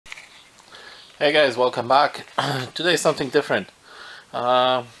Hey guys, welcome back. Today is something different.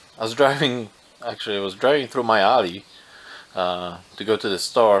 I was driving through my alley to go to the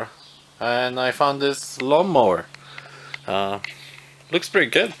store, and I found this lawnmower. Looks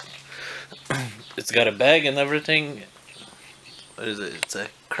pretty good. It's got a bag and everything. What is it? It's a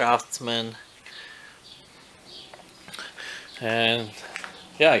Craftsman. And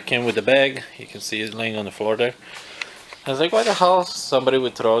yeah, it came with the bag. You can see it laying on the floor there. I was like, why the hell somebody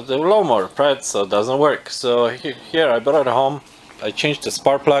would throw the lawnmower? Right, so it doesn't work. So here I brought it home. I changed the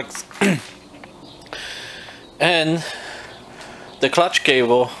spark plugs and the clutch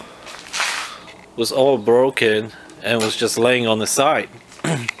cable was all broken and was just laying on the side.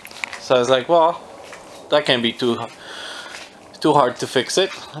 So I was like, well, that can't be too hard to fix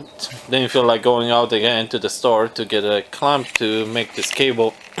it. Didn't feel like going out again to the store to get a clamp to make this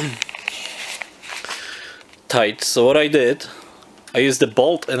cable tight. So what I did, I used a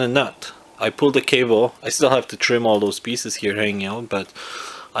bolt and a nut. I pulled the cable. I still have to trim all those pieces here hanging out, but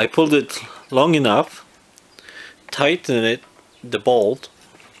I pulled it long enough, tightened it, the bolt,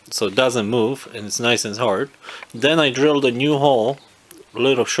 so it doesn't move and it's nice and hard. Then I drilled a new hole, a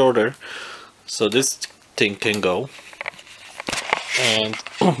little shorter, so this thing can go. And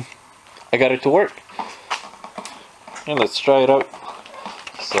I got it to work. And let's try it out.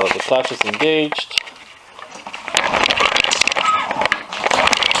 So the clutch is engaged.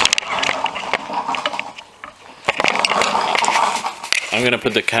 I'm gonna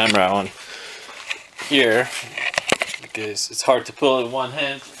put the camera on here because it's hard to pull in one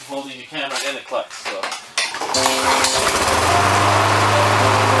hand holding the camera and the clutch. So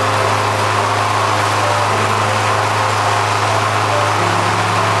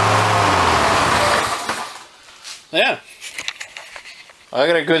yeah, I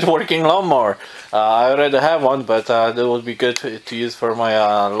got a good working lawnmower. I already have one, but that would be good to use for my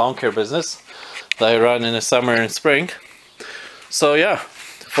lawn care business that I run in the summer and spring. So yeah,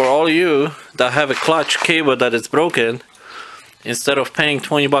 for all you that have a clutch cable that is broken, instead of paying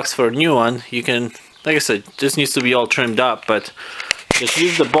 20 bucks for a new one, you can, like I said, this needs to be all trimmed up, but just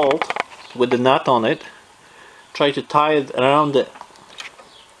use the bolt with the nut on it, try to tie it around the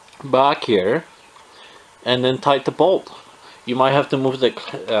back here, and then tighten the bolt. You might have to move the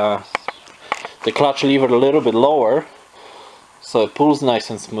clutch lever a little bit lower so it pulls nice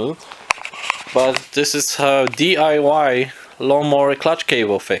and smooth. But this is how DIY lawnmower clutch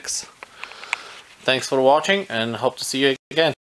cable fix. Thanks for watching and hope to see you again.